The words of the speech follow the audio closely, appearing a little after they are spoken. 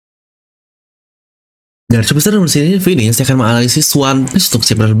Garis besar di sini ini saya akan menganalisis One Piece untuk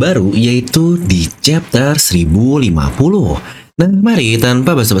chapter baru, yaitu di chapter 1050. Nah, mari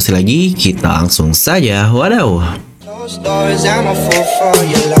tanpa basa-basi lagi, kita langsung saja. Wadaw.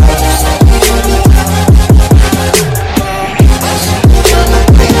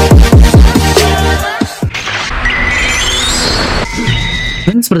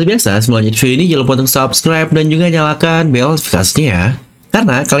 Dan seperti biasa, sebelum lanjut video ini jangan lupa untuk subscribe dan juga nyalakan bel notifikasinya ya.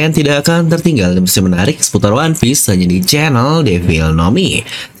 Karena kalian tidak akan tertinggal informasi menarik seputar One Piece hanya di channel Devil Nomi.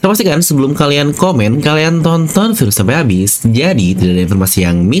 Saya pastikan sebelum kalian komen, kalian tonton video sampai habis. Jadi tidak ada informasi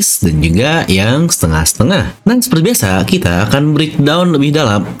yang miss dan juga yang setengah-setengah. Nah, seperti biasa, kita akan breakdown lebih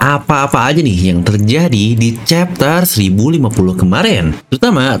dalam apa-apa aja nih yang terjadi di chapter 1050 kemarin.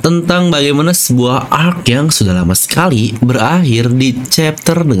 Terutama tentang bagaimana sebuah arc yang sudah lama sekali berakhir di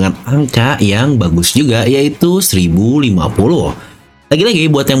chapter dengan angka yang bagus juga, yaitu 1050.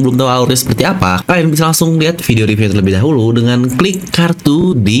 Lagi-lagi buat yang belum tahu alurnya seperti apa, kalian bisa langsung lihat video review terlebih dahulu dengan klik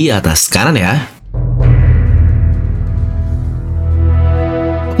kartu di atas kanan ya.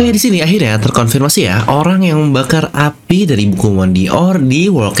 Oke, di sini akhirnya terkonfirmasi ya, orang yang membakar api dari buku Mondior di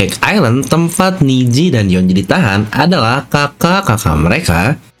World Cake Island tempat Niji dan Yonji ditahan adalah kakak-kakak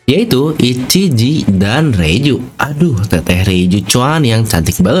mereka, yaitu Ichiji dan Reiju. Aduh, teteh Reiju cuan yang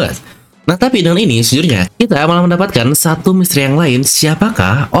cantik banget. Nah, tapi dengan ini sejujurnya kita malah mendapatkan satu misteri yang lain.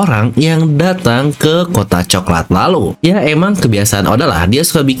 Siapakah orang yang datang ke kota coklat lalu? Ya, emang kebiasaan Oda lah, dia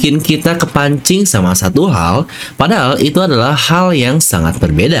suka bikin kita kepancing sama satu hal, padahal itu adalah hal yang sangat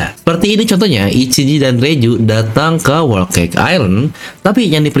berbeda. Seperti ini contohnya, Ichiji dan Reiju datang ke World Cake Island, tapi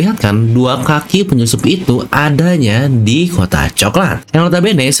yang diperlihatkan dua kaki penyusup itu adanya di kota coklat. Yang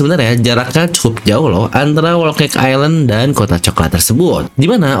notabene sebenarnya jaraknya cukup jauh loh antara World Cake Island dan kota coklat tersebut.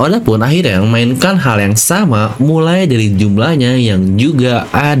 Dimana Oda pun akhirnya memainkan hal yang sama, mulai dari jumlahnya yang juga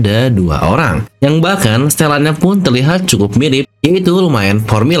ada dua orang, yang bahkan setelannya pun terlihat cukup mirip, yaitu lumayan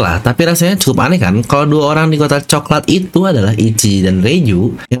formula. Tapi rasanya cukup aneh kan kalau dua orang di kota coklat itu adalah Ichiji dan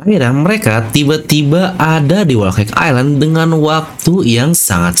Reiju, yang akhirnya mereka tiba-tiba ada di World Cake Island dengan waktu yang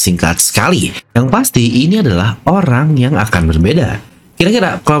sangat singkat sekali. Yang pasti ini adalah orang yang akan berbeda.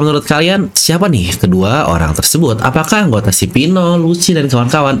 Kira-kira kalau menurut kalian siapa nih kedua orang tersebut? Apakah anggota si Pino, Lucy, dan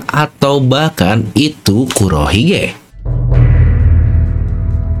kawan-kawan, atau bahkan itu Kurohige?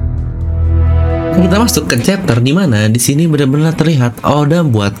 Kita masuk ke chapter dimana di sini benar-benar terlihat Oda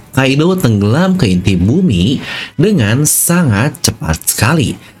buat Kaido tenggelam ke inti bumi dengan sangat cepat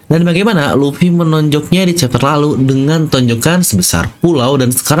sekali. Dan bagaimana Luffy menonjoknya di chapter lalu dengan tonjokan sebesar pulau, dan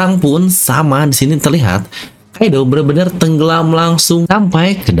sekarang pun sama di sini terlihat Kaido benar-benar tenggelam langsung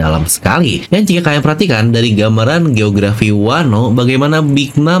sampai ke dalam sekali. Dan jika kalian perhatikan dari gambaran geografi Wano, bagaimana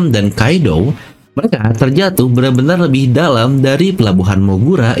Big Mom dan Kaido, mereka terjatuh benar-benar lebih dalam dari pelabuhan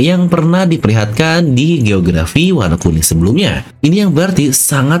Mogura yang pernah diperlihatkan di geografi Wano Kuning sebelumnya. Ini yang berarti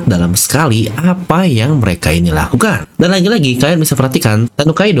sangat dalam sekali apa yang mereka ini lakukan. Dan lagi-lagi kalian bisa perhatikan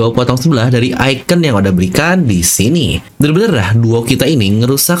tanduk Kaido potong sebelah dari icon yang udah berikan di sini. Bener-bener dah duo kita ini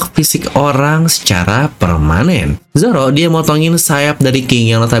ngerusak fisik orang secara permanen. Zoro dia motongin sayap dari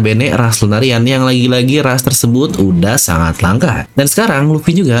King yang notabene ras Lunarian, yang lagi-lagi ras tersebut udah sangat langka. Dan sekarang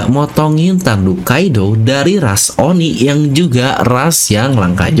Luffy juga motongin tanduk Kaido dari ras Oni yang juga ras yang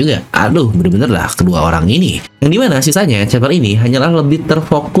langka juga. Aduh, bener-bener lah kedua orang ini. Yang dimana sisanya chapter ini hanyalah lebih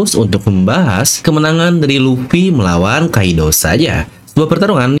terfokus untuk membahas kemenangan dari Luffy melawan Kaido saja. Sebuah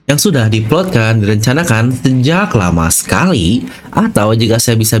pertarungan yang sudah diplotkan, direncanakan sejak lama sekali, atau jika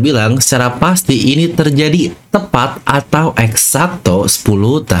saya bisa bilang secara pasti ini terjadi tepat atau eksakto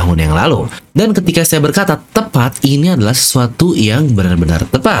 10 tahun yang lalu. Dan ketika saya berkata tepat, ini adalah sesuatu yang benar-benar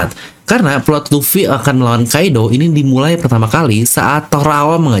tepat. Karena plot Luffy akan melawan Kaido ini dimulai pertama kali saat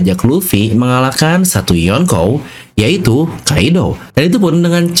Torawa mengajak Luffy mengalahkan satu Yonkou, yaitu Kaido. Dan itu pun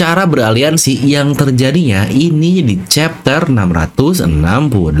dengan cara beraliansi yang terjadinya ini di chapter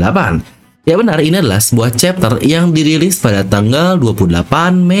 668. Ya benar, ini adalah sebuah chapter yang dirilis pada tanggal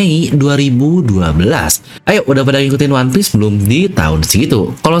 28 Mei 2012. Ayo, udah pada ngikutin One Piece belum di tahun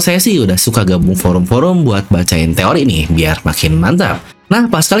segitu? Kalau saya sih udah suka gabung forum-forum buat bacain teori nih, biar makin mantap. Nah,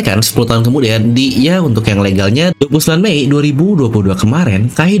 pas kali kan 10 tahun kemudian, untuk yang legalnya 29 Mei 2022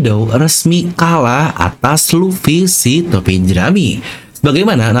 kemarin, Kaido resmi kalah atas Luffy si topi jerami.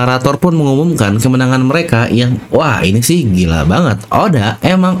 Bagaimana narator pun mengumumkan kemenangan mereka yang, wah ini sih gila banget. Oda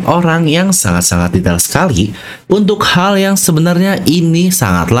emang orang yang sangat-sangat detail sekali untuk hal yang sebenarnya ini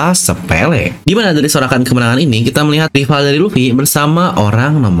sangatlah sepele. Dimana dari sorakan kemenangan ini kita melihat rival dari Luffy bersama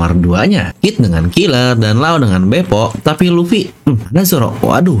orang nomor 2-nya, Kid dengan Killer dan Lau dengan Beppo. Tapi Luffy, ada Zoro.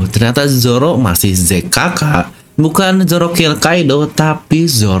 Waduh, ternyata Zoro masih ZKK. Bukan Zoro kill Kaido, tapi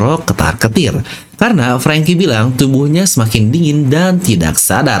Zoro ketar-ketir. Karena Frankie bilang tubuhnya semakin dingin dan tidak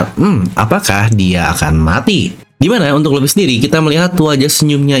sadar. Apakah dia akan mati? Dimana untuk Luffy sendiri kita melihat wajah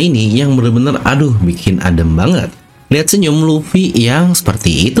senyumnya ini yang benar-benar bikin adem banget. Lihat senyum Luffy yang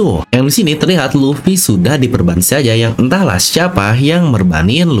seperti itu. Yang di sini terlihat Luffy sudah diperban saja yang entahlah siapa yang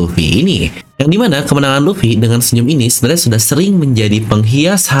merbanin Luffy ini. Yang dimana kemenangan Luffy dengan senyum ini sebenarnya sudah sering menjadi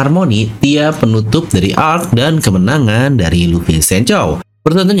penghias harmoni tiap penutup dari arc dan kemenangan dari Luffy Senchou.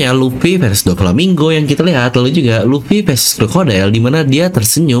 Tentunya Luffy versus Doflamingo yang kita lihat, lalu juga Luffy versus Crocodile dimana dia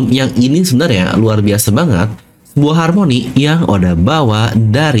tersenyum, yang ini sebenarnya luar biasa banget. Sebuah harmoni yang Oda bawa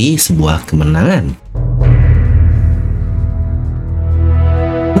dari sebuah kemenangan.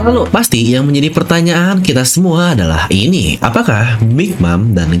 Lalu pasti yang menjadi pertanyaan kita semua adalah ini, apakah Big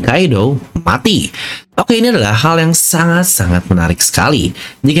Mom dan Kaido mati? Oke, ini adalah hal yang sangat-sangat menarik sekali.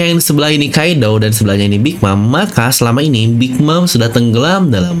 Jika yang sebelah ini Kaido dan sebelahnya ini Big Mom, maka selama ini Big Mom sudah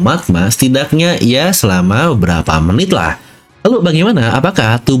tenggelam dalam magma setidaknya ya selama beberapa menit lah. Lalu bagaimana?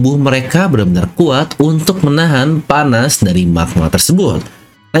 Apakah tubuh mereka benar-benar kuat untuk menahan panas dari magma tersebut?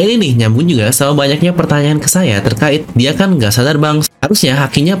 Nah ini nih nyambung juga sama banyaknya pertanyaan ke saya terkait dia kan nggak sadar bang. Harusnya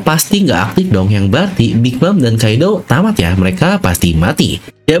hakinya pasti nggak aktif dong, yang berarti Big Mom dan Kaido tamat ya, mereka pasti mati.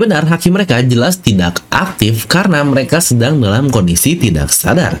 Ya benar, haki mereka jelas tidak aktif karena mereka sedang dalam kondisi tidak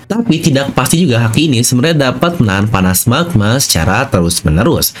sadar. Tapi tidak pasti juga haki ini sebenarnya dapat menahan panas magma secara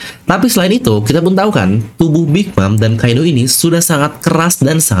terus-menerus. Tapi selain itu, kita pun tahu kan, tubuh Big Mom dan Kaido ini sudah sangat keras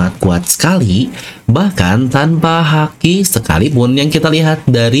dan sangat kuat sekali. Bahkan tanpa haki sekalipun yang kita lihat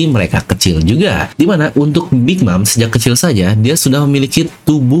dari mereka kecil juga. Dimana untuk Big Mom sejak kecil saja, dia sudah memiliki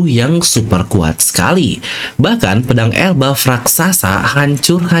tubuh yang super kuat sekali. Bahkan pedang Elba raksasa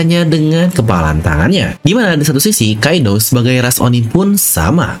hancur hanya dengan kepalan tangannya. Dimana di satu sisi Kaido sebagai ras Oni pun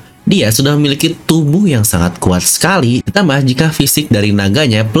sama. Dia sudah memiliki tubuh yang sangat kuat sekali, ditambah jika fisik dari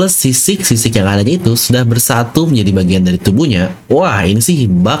naganya plus sisik-sisik yang adanya itu sudah bersatu menjadi bagian dari tubuhnya. Wah, ini sih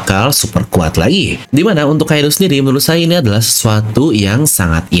bakal super kuat lagi. Dimana untuk Kaido sendiri menurut saya ini adalah sesuatu yang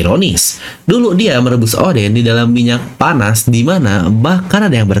sangat ironis. Dulu dia merebus Oden di dalam minyak panas, dimana bahkan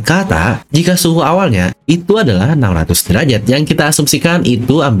ada yang berkata jika suhu awalnya itu adalah 600 derajat, yang kita asumsikan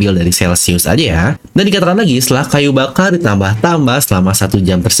itu ambil dari Celsius aja ya. Dan dikatakan lagi setelah kayu bakar ditambah-tambah selama 1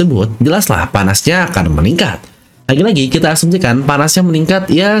 jam tersebut, jelaslah panasnya akan meningkat. Lagi-lagi kita asumsikan panasnya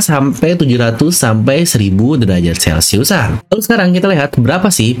meningkat ya sampai 700 sampai 1000 derajat Celciusan. Lalu sekarang kita lihat berapa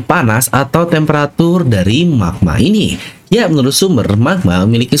sih panas atau temperatur dari magma ini. Ya, menurut sumber, magma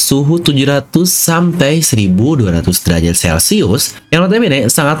memiliki suhu 700 sampai 1200 derajat Celcius, yang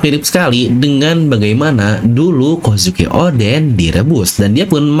notabene sangat mirip sekali dengan bagaimana dulu Kozuki Oden direbus dan dia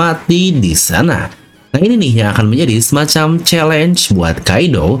pun mati di sana. Nah ini nih yang akan menjadi semacam challenge buat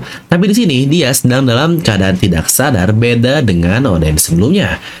Kaido, tapi di sini dia sedang dalam keadaan tidak sadar, beda dengan Oden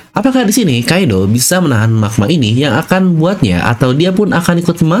sebelumnya. Apakah di sini Kaido bisa menahan magma ini yang akan membuatnya atau dia pun akan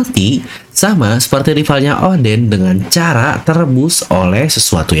ikut mati sama seperti rivalnya Oden dengan cara terebus oleh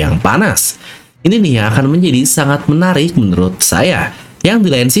sesuatu yang panas? Ini nih yang akan menjadi sangat menarik menurut saya. Yang di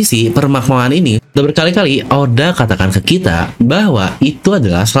lain sisi, permakmuan ini udah berkali-kali Oda katakan ke kita bahwa itu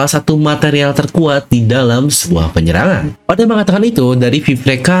adalah salah satu material terkuat di dalam sebuah penyerangan. Oda mengatakan itu dari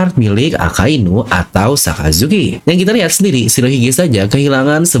Vivre Card milik Akainu atau Sakazuki. Yang kita lihat sendiri, Shirohige saja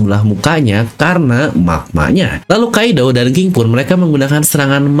kehilangan sebelah mukanya karena magmanya. Lalu Kaido dan King pun mereka menggunakan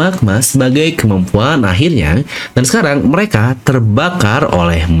serangan magma sebagai kemampuan akhirnya, dan sekarang mereka terbakar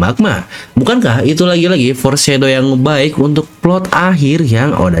oleh magma. Bukankah itu lagi-lagi foreshadow yang baik untuk plot akhir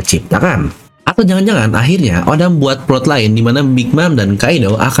yang Oda ciptakan? Atau jangan-jangan akhirnya Oda membuat plot lain di mana Big Mom dan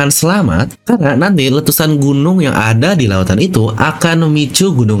Kaido akan selamat karena nanti letusan gunung yang ada di lautan itu akan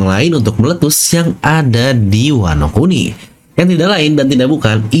memicu gunung lain untuk meletus yang ada di Wano Kuni. Yang tidak lain dan tidak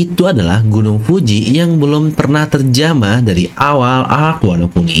bukan, itu adalah Gunung Fuji yang belum pernah terjamah dari awal arc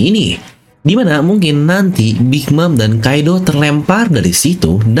Wano Kuni ini. Dimana mungkin nanti Big Mom dan Kaido terlempar dari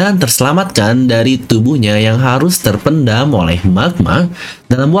situ dan terselamatkan dari tubuhnya yang harus terpendam oleh magma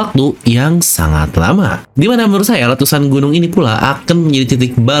dalam waktu yang sangat lama. Dimana menurut saya letusan gunung ini pula akan menjadi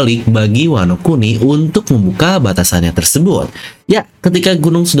titik balik bagi Wano Kuni untuk membuka batasannya tersebut. Ya, ketika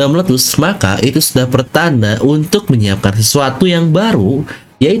gunung sudah meletus, maka itu sudah pertanda untuk menyiapkan sesuatu yang baru,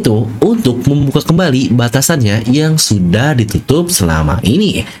 yaitu untuk membuka kembali batasannya yang sudah ditutup selama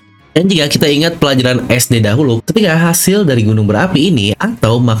ini. Dan jika kita ingat pelajaran SD dahulu, ketika hasil dari gunung berapi ini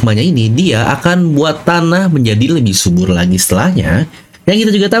atau magmanya ini, dia akan buat tanah menjadi lebih subur lagi setelahnya. Yang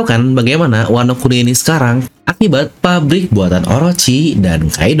kita juga tahu kan bagaimana Wano Kuni ini sekarang akibat pabrik buatan Orochi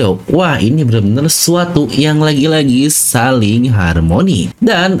dan Kaido. Wah, ini benar-benar sesuatu yang lagi-lagi saling harmoni.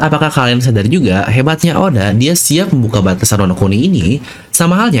 Dan apakah kalian sadar juga hebatnya Oda, dia siap membuka batasan Wano Kuni ini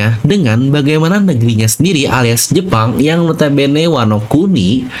sama halnya dengan bagaimana negerinya sendiri alias Jepang yang notabene Wano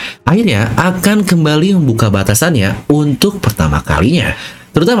Kuni akhirnya akan kembali membuka batasannya untuk pertama kalinya.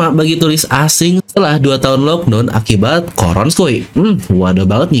 Terutama bagi turis asing setelah 2 tahun lockdown akibat Koronskoi. Waduh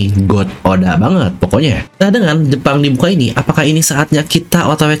banget nih, God Oda banget pokoknya. Nah, dengan Jepang dibuka ini, apakah ini saatnya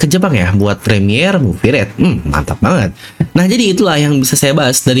kita OTW ke Jepang ya buat premiere movie red? Mantap banget. Nah, jadi itulah yang bisa saya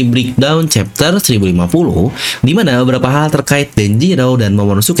bahas dari breakdown chapter 1050, dimana beberapa hal terkait Denjiro dan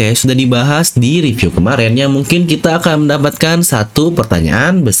Momonosuke sudah dibahas di review kemarin yang mungkin kita akan mendapatkan satu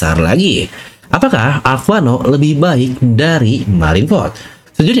pertanyaan besar lagi. Apakah arc Wano lebih baik dari Marineford?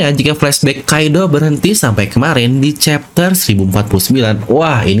 Sejujurnya, jika flashback Kaido berhenti sampai kemarin di chapter 1049,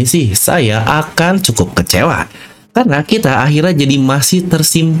 wah ini sih saya akan cukup kecewa. Karena kita akhirnya jadi masih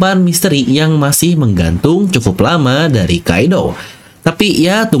tersimpan misteri yang masih menggantung cukup lama dari Kaido. Tapi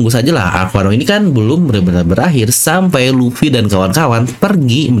ya tunggu sajalah, arc Wano ini kan belum benar-benar berakhir sampai Luffy dan kawan-kawan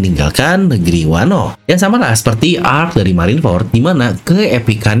pergi meninggalkan negeri Wano. Yang sama lah seperti arc dari Marineford, dimana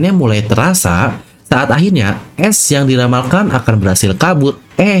keepikannya mulai terasa saat akhirnya S yang diramalkan akan berhasil kabur,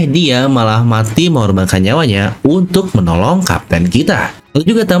 dia malah mati mengorbankan nyawanya untuk menolong kapten kita.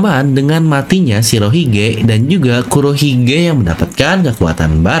 Lalu juga tambahan dengan matinya Shirohige dan juga Kurohige yang mendapatkan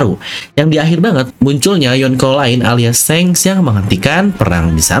kekuatan baru. Yang di akhir banget munculnya Yonko lain alias Shanks yang menghentikan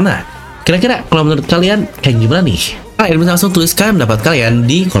perang di sana. Kira-kira kalau menurut kalian kayak gimana nih? Kalian bisa langsung tuliskan pendapat kalian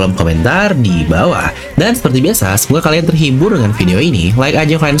di kolom komentar di bawah. Dan seperti biasa, semoga kalian terhibur dengan video ini. Like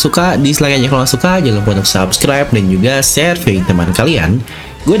aja kalau kalian suka, dislike aja kalau suka, jangan lupa untuk subscribe dan juga share video teman kalian.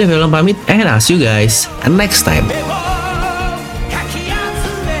 Gue udah pamit, and I'll see you guys next time.